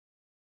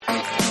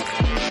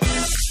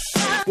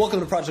Welcome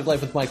to Project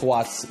Life with Mike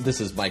Watts. This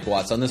is Mike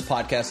Watts. On this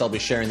podcast, I'll be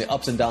sharing the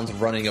ups and downs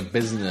of running a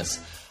business,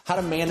 how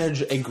to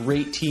manage a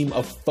great team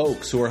of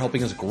folks who are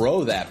helping us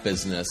grow that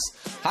business,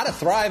 how to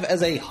thrive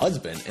as a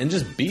husband and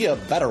just be a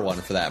better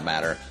one for that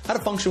matter, how to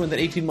function with an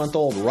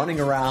 18-month-old running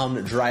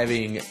around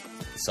driving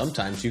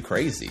sometimes you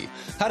crazy,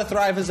 how to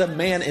thrive as a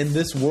man in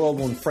this world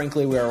when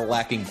frankly we are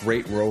lacking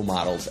great role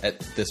models at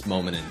this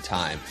moment in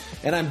time.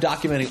 And I'm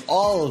documenting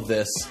all of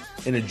this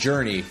in a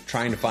journey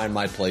trying to find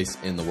my place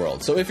in the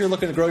world. So if you're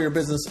looking to grow your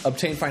business,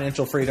 obtain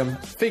financial freedom,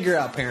 figure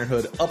out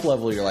parenthood,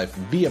 up-level your life,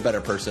 be a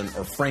better person,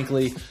 or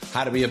frankly,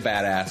 how to be a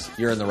badass,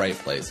 you're in the right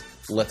place.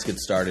 Let's get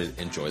started.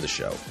 Enjoy the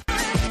show.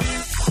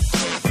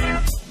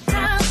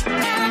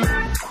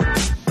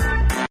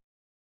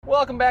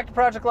 Welcome back to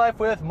Project Life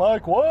with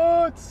Mike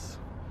Watts.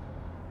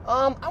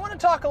 I want to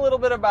talk a little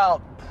bit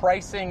about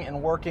pricing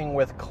and working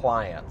with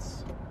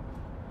clients.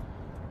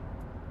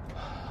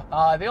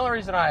 The only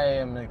reason I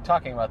am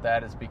talking about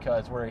that is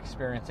because we're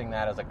experiencing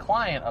that as a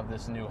client of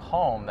this new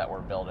home that we're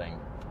building.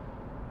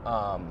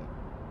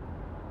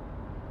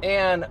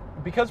 And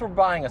because we're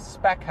buying a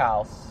spec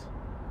house,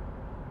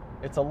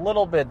 it's a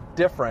little bit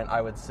different,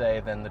 I would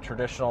say, than the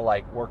traditional,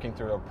 like, working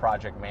through a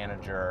project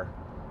manager.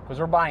 Because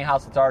we're buying a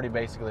house that's already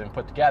basically been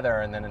put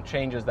together, and then in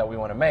changes that we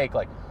want to make,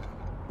 like,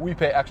 we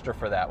pay extra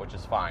for that, which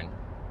is fine.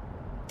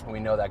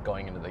 We know that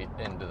going into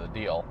the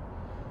deal.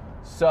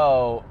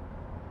 So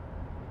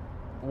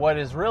what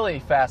is really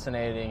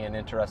fascinating and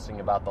interesting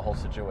about the whole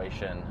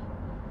situation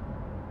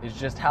is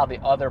just how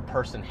the other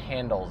person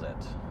handles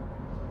it.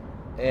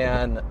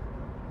 And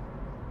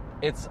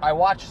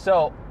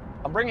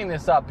I'm bringing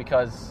this up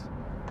because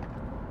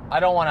I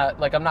don't want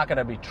to, I'm not going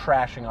to be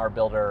trashing our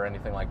builder or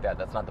anything like that.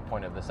 That's not the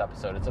point of this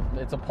episode.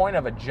 It's a point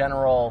of a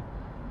general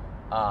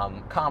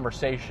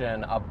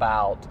conversation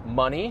about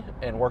money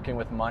and working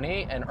with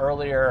money. And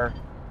earlier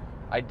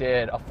I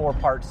did a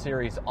 4-part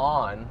series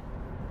on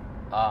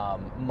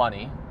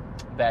money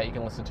that you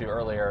can listen to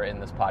earlier in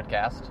this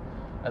podcast,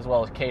 as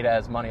well as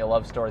Kata's Money a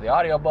Love Story, the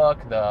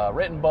audiobook, the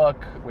written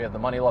book. We have the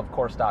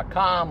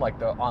moneylovecourse.com, like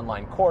the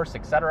online course,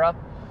 etc.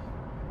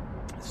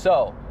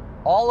 So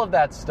all of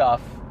that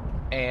stuff,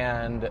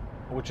 and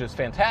which is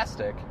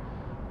fantastic.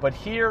 But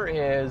here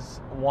is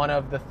one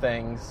of the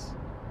things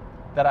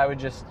that I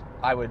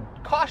would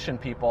caution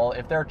people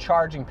if they're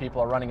charging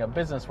people or running a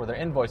business where they're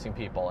invoicing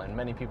people, and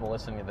many people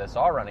listening to this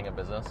are running a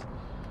business.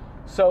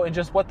 So and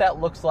just what that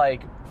looks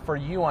like for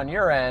you on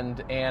your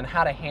end and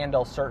how to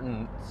handle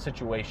certain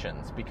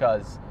situations.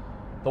 Because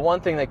the one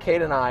thing that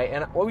Kate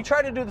and we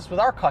try to do this with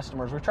our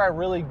customers, we try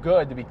really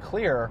good to be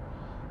clear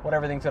what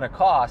everything's going to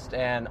cost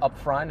and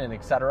upfront and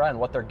et cetera and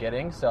what they're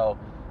getting. So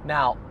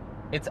now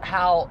it's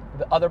how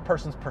the other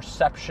person's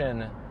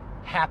perception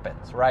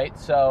happens, right?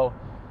 So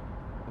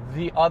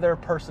the other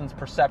person's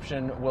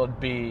perception will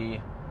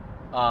be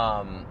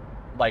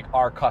like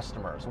our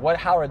customers.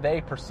 How are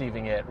they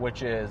perceiving it,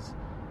 which is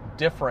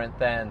different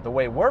than the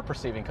way we're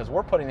perceiving, because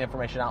we're putting the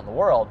information out in the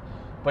world,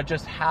 but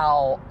just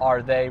how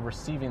are they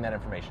receiving that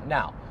information.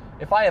 Now,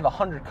 if I have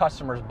 100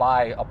 customers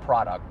buy a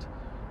product,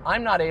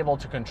 I'm not able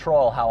to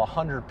control how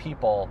 100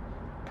 people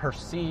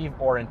perceive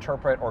or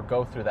interpret or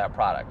go through that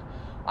product.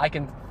 I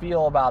can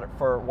feel about it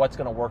for what's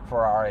going to work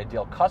for our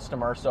ideal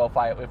customer. So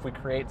if we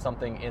create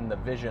something in the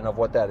vision of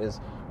what that is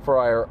for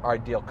our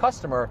ideal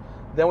customer,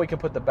 then we can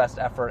put the best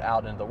effort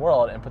out into the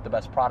world and put the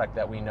best product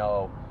that we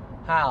know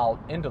how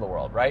into the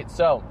world, right?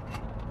 So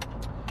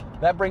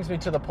that brings me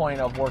to the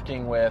point of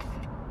working with,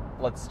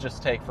 let's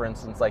just take, for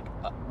instance, like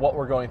what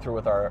we're going through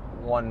with our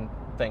one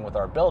thing with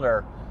our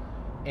builder.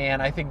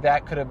 And I think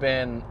that could have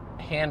been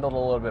handled a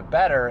little bit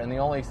better. And the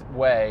only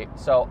way,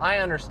 so I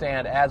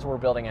understand as we're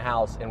building a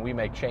house and we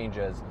make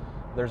changes,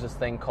 there's this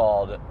thing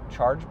called like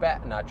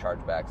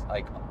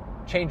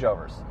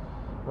changeovers,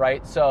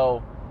 right?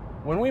 So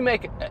when we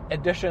make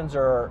additions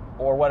or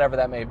whatever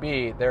that may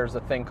be, there's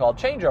a thing called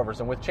changeovers.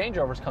 And with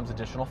changeovers comes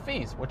additional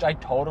fees, which I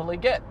totally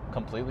get.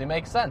 Completely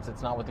makes sense.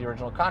 It's not what the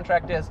original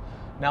contract is.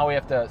 Now we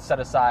have to set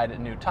aside a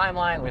new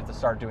timeline. We have to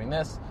start doing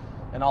this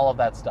and all of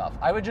that stuff.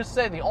 I would just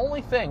say the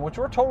only thing, which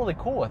we're totally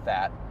cool with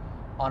that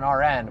on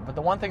our end, but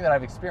the one thing that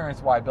I've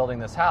experienced while building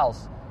this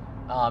house,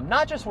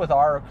 not just with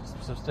our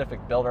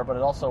specific builder, but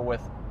also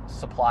with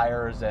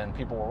suppliers and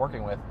people we're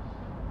working with,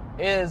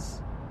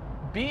 is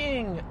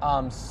being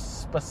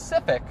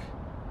specific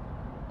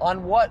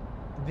on what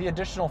the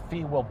additional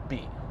fee will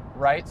be,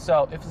 right?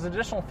 So if it's an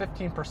additional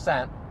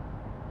 15%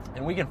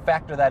 and we can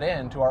factor that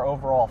into our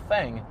overall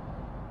thing,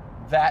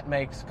 that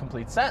makes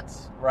complete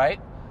sense,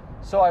 right?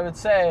 So I would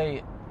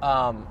say,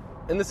 and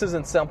this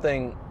isn't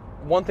something,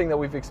 one thing that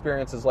we've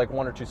experienced is like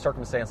one or two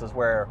circumstances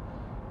where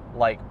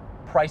like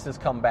prices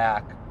come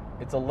back,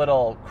 it's a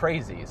little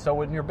crazy. So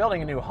when you're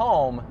building a new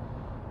home,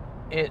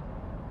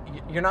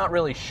 you're not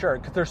really sure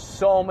because there's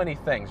so many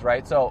things,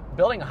 right? So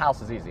building a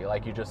house is easy.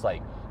 Like you just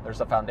like,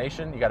 there's a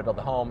foundation, you got to build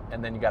the home,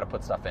 and then you got to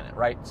put stuff in it,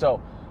 right?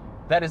 So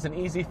that is an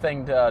easy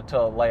thing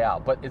to lay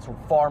out, but it's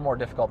far more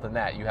difficult than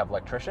that. You have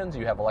electricians,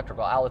 you have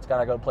electrical outlets,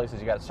 gotta go to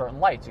places, you got certain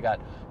lights, you got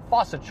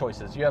faucet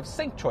choices, you have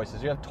sink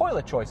choices, you have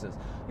toilet choices,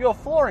 you have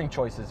flooring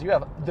choices,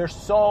 there's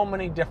so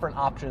many different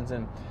options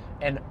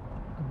and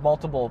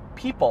multiple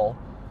people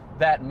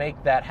that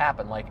make that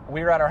happen. Like,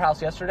 we were at our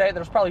house yesterday,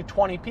 there's probably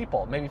 20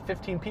 people, maybe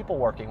 15 people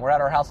working. We're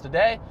at our house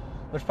today,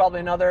 there's probably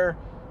another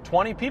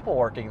 20 people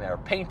working there,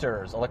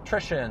 painters,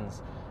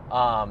 electricians,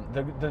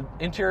 the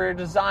interior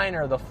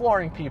designer, the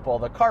flooring people,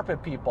 the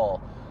carpet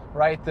people,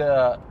 right?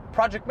 The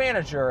project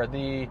manager,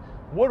 the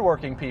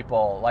woodworking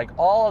people, like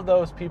all of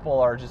those people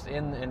are just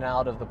in and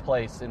out of the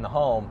place in the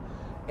home.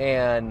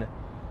 And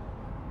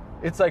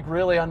it's like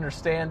really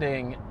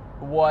understanding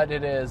what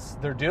it is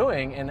they're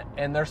doing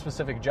and their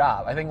specific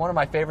job. I think one of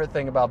my favorite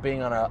thing about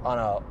being on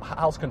a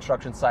house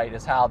construction site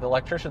is how the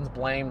electricians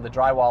blame the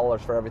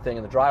drywallers for everything,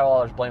 and the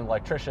drywallers blame the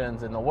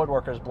electricians, and the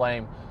woodworkers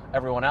blame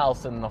everyone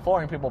else, and the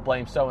flooring people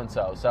blame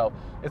so-and-so. So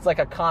it's like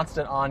a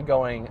constant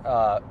ongoing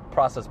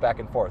process back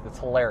and forth. It's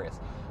hilarious.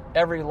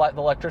 The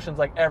electrician's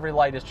like, every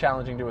light is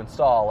challenging to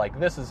install. Like,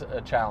 this is a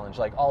challenge,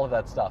 like all of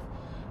that stuff.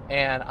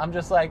 And I'm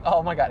just like,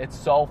 oh my God, it's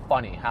so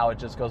funny how it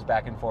just goes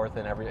back and forth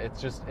and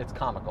it's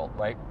comical,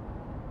 right?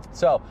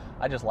 So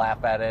I just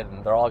laugh at it,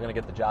 and they're all going to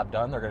get the job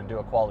done. They're going to do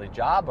a quality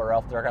job, or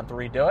else they're going to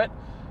have to redo it.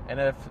 And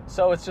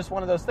it's just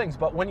one of those things.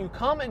 But when you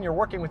come and you're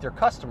working with your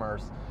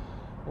customers,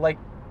 like,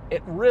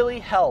 it really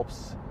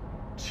helps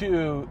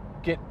to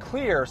get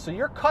clear. So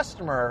your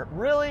customer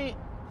really,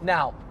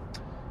 now,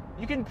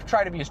 you can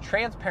try to be as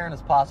transparent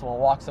as possible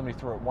and walk somebody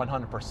through it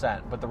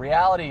 100%. But the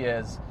reality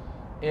is,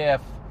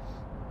 if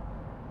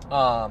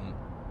the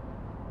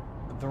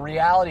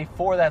reality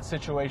for that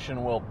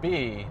situation will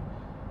be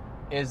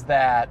is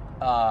that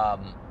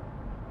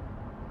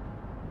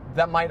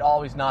that might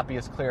always not be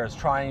as clear as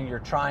you're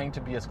trying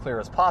to be as clear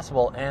as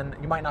possible, and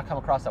you might not come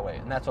across that way,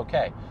 and that's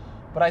okay.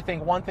 But I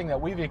think one thing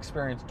that we've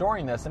experienced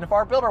during this, and if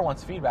our builder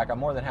wants feedback, I'm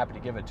more than happy to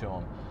give it to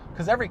them,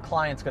 because every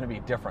client's going to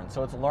be different.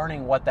 So it's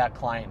learning what that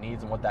client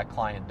needs and what that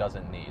client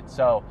doesn't need.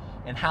 So,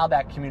 and how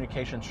that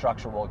communication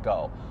structure will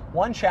go.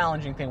 One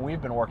challenging thing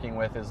we've been working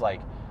with is,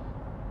 like,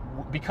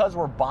 because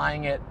we're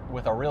buying it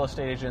with a real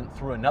estate agent,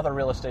 through another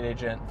real estate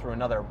agent, through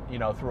another,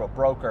 through a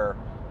broker,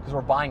 because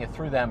we're buying it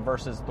through them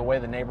versus the way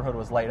the neighborhood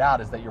was laid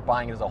out is that you're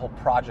buying it as a whole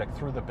project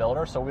through the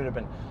builder. So we'd have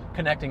been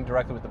connecting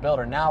directly with the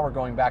builder. Now we're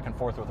going back and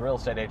forth with real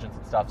estate agents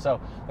and stuff.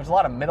 So there's a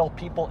lot of middle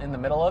people in the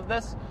middle of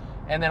this.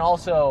 And then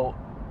also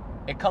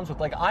it comes with,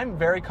 like, I'm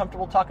very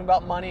comfortable talking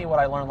about money. What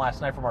I learned last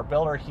night from our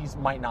builder, he's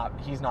not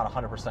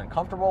 100%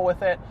 comfortable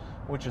with it,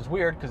 which is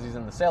weird because he's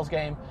in the sales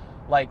game.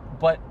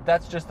 But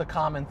that's just the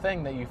common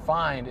thing that you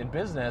find in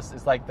business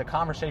is, like, the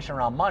conversation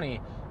around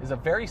money is a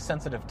very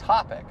sensitive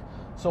topic.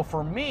 So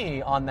for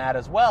me on that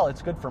as well,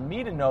 it's good for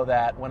me to know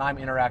that when I'm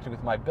interacting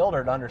with my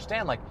builder to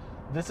understand, like,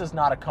 this is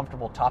not a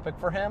comfortable topic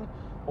for him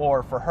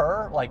or for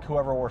her, like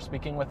whoever we're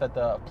speaking with at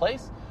the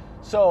place.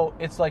 So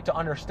it's like to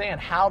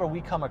understand, how do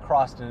we come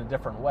across in a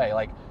different way?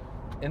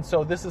 And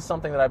so this is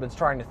something that I've been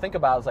trying to think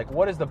about is, like,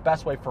 what is the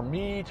best way for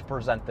me to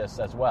present this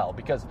as well?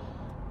 Because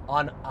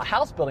on a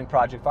house building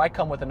project, if I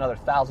come with another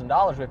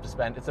 $1,000 we have to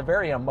spend, it's a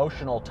very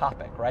emotional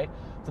topic, right?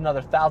 It's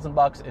another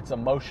 $1,000, it's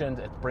emotions,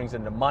 it brings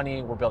into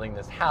money, we're building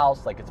this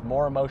house, like, it's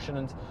more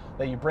emotions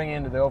that you bring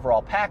into the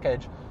overall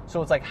package.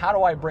 So it's like, how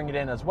do I bring it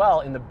in as well?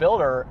 And the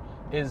builder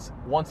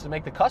wants to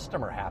make the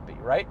customer happy,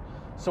 right?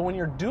 So when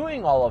you're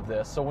doing all of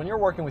this, so when you're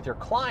working with your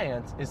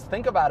clients, is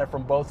think about it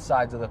from both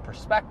sides of the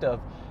perspective,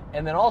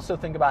 and then also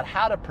think about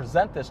how to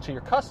present this to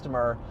your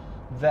customer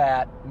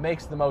that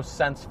makes the most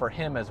sense for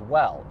him as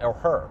well, or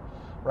her,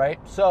 right?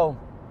 So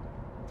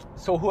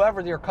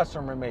whoever your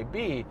customer may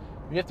be,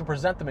 you have to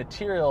present the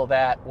material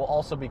that will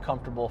also be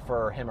comfortable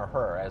for him or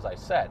her, as I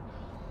said.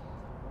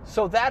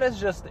 So that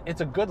is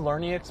it's a good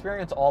learning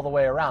experience all the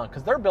way around,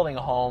 because they're building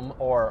a home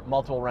or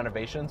multiple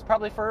renovations,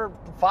 probably for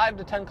 5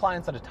 to 10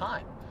 clients at a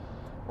time,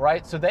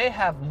 right? So they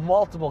have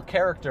multiple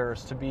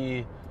characters to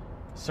be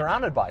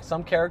surrounded by.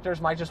 Some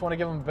characters might just want to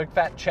give them a big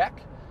fat check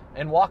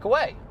and walk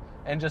away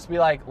and just be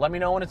like, let me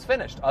know when it's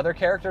finished. Other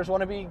characters want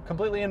to be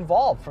completely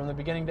involved from the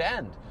beginning to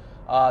end.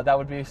 That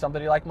would be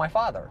somebody like my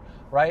father,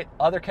 right?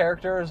 Other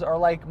characters are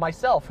like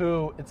myself,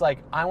 who it's like,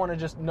 I want to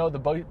just know the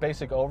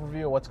basic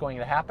overview of what's going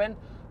to happen,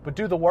 but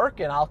do the work,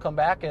 and I'll come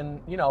back and,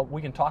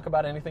 we can talk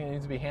about anything that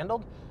needs to be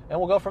handled, and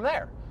we'll go from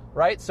there,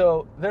 right?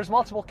 So there's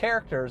multiple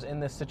characters in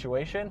this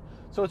situation.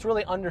 So it's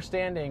really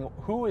understanding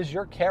who is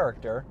your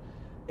character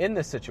in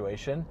this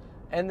situation,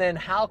 and then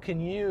how can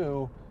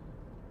you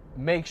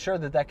make sure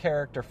that that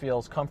character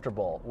feels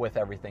comfortable with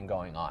everything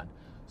going on.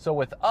 So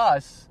with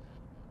us,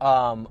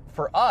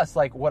 for us,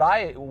 like, what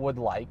I would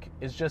like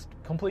is just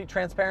complete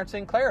transparency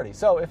and clarity.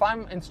 So if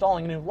I'm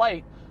installing a new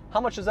light, how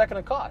much is that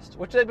going to cost?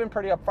 Which they've been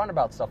pretty upfront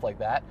about stuff like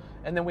that.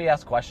 And then we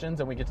ask questions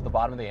and we get to the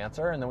bottom of the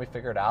answer, and then we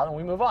figure it out and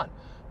we move on,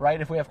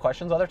 right? If we have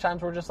questions, other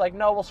times we're just like,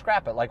 no, we'll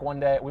scrap it. Like one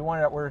day we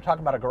were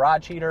talking about a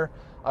garage heater.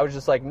 I was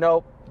just like,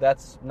 nope,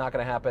 that's not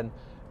going to happen.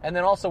 And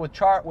then also with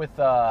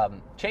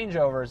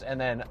changeovers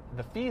and then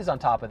the fees on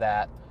top of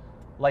that,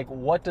 like,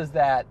 what does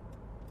that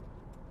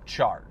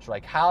charge?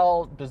 Like,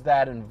 how does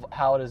it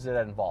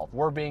involve?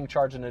 We're being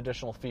charged an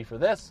additional fee for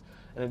this,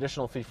 an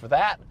additional fee for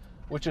that,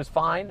 which is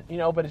fine,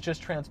 but it's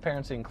just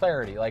transparency and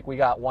clarity. Like, we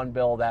got one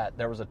bill that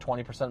there was a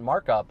 20%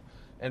 markup,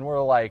 and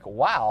we're like,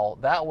 wow,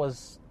 that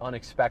was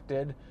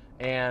unexpected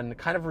and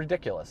kind of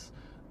ridiculous,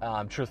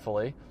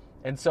 truthfully.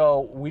 And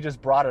so we just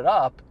brought it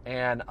up,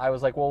 and I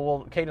was like,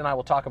 well, Kate and I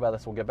will talk about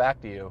this. We'll get back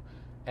to you.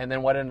 And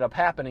then what ended up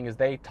happening is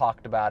they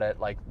talked about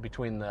it, like,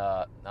 between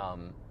the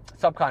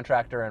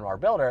subcontractor and our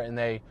builder, and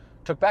they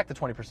took back the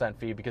 20%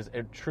 fee because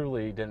it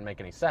truly didn't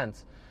make any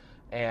sense.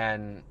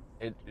 And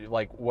it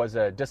was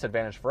a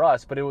disadvantage for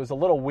us, but it was a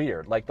little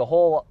weird. Like, the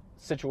whole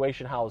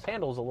situation, how it was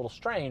handled, was a little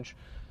strange.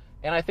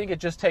 And I think it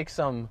just takes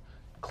some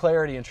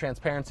clarity and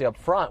transparency up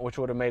front, which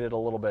would have made it a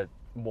little bit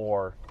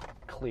more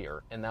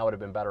clear, and that would have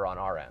been better on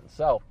our end.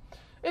 So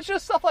it's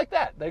just stuff like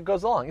that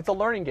goes along. It's a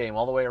learning game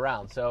all the way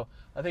around. So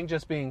I think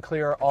just being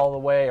clear all the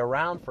way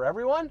around for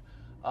everyone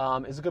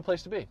is a good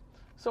place to be.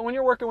 So when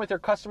you're working with your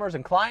customers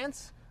and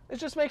clients,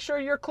 just make sure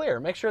you're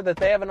clear. Make sure that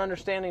they have an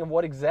understanding of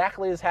what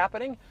exactly is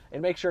happening,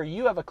 and make sure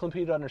you have a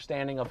complete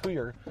understanding of who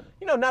your,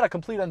 not a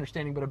complete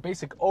understanding, but a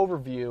basic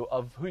overview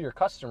of who your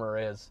customer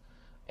is,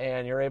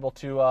 and you're able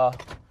to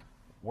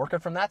work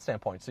it from that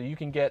standpoint.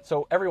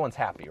 So everyone's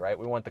happy, right?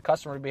 We want the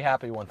customer to be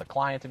happy, we want the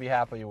client to be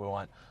happy, we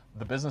want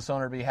the business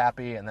owner to be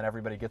happy, and then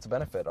everybody gets a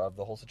benefit of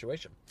the whole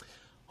situation.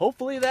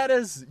 Hopefully that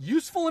is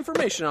useful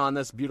information on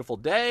this beautiful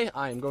day.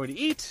 I am going to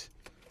eat,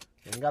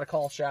 and got a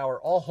call, shower,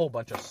 a whole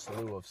bunch of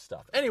slew of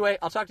stuff. Anyway,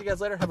 I'll talk to you guys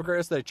later. Have a great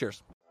rest of the day.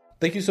 Cheers.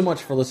 Thank you so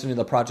much for listening to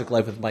the Project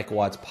Life with Mike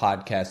Watts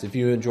podcast. If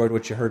you enjoyed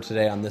what you heard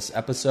today on this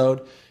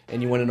episode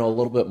and you want to know a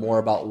little bit more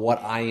about what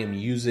I am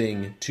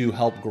using to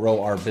help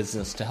grow our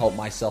business, to help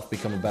myself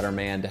become a better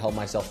man, to help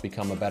myself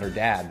become a better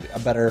dad, a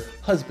better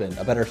husband,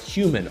 a better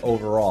human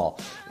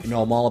overall,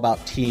 I'm all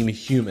about team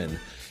human.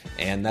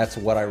 And that's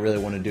what I really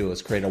want to do,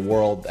 is create a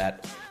world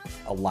that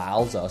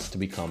allows us to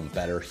become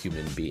better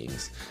human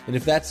beings. And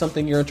if that's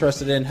something you're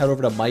interested in, head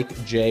over to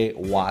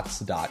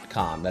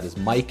MikeJWatts.com. That is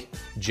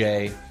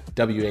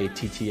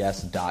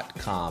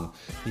MikeJWatts.com.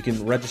 You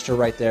can register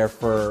right there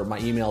for my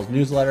emails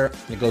newsletter.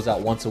 It goes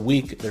out once a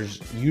week. There's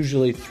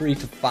usually 3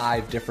 to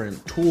 5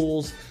 different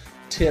tools,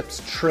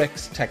 tips,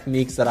 tricks,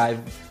 techniques that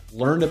I've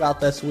learned about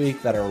this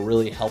week that are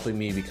really helping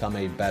me become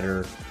a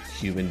better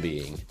human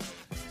being.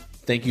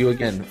 Thank you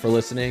again for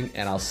listening,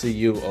 and I'll see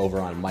you over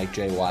on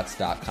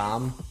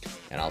MikeJWatts.com,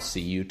 and I'll see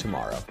you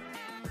tomorrow.